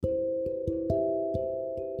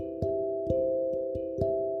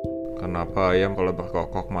Kenapa ayam kalau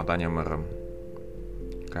berkokok matanya merem?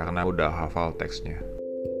 Karena udah hafal teksnya.